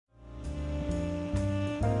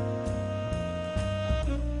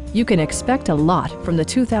You can expect a lot from the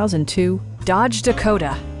 2002 Dodge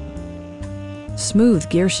Dakota. Smooth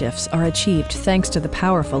gear shifts are achieved thanks to the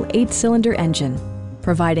powerful 8-cylinder engine,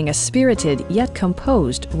 providing a spirited yet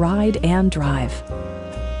composed ride and drive.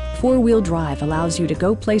 4-wheel drive allows you to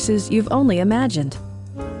go places you've only imagined.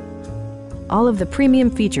 All of the premium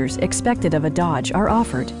features expected of a Dodge are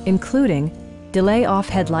offered, including delay-off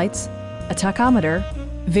headlights, a tachometer,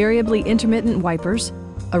 variably intermittent wipers,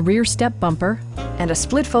 a rear step bumper, and a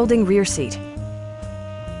split-folding rear seat.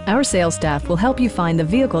 Our sales staff will help you find the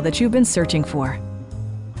vehicle that you've been searching for.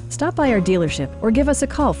 Stop by our dealership or give us a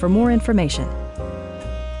call for more information.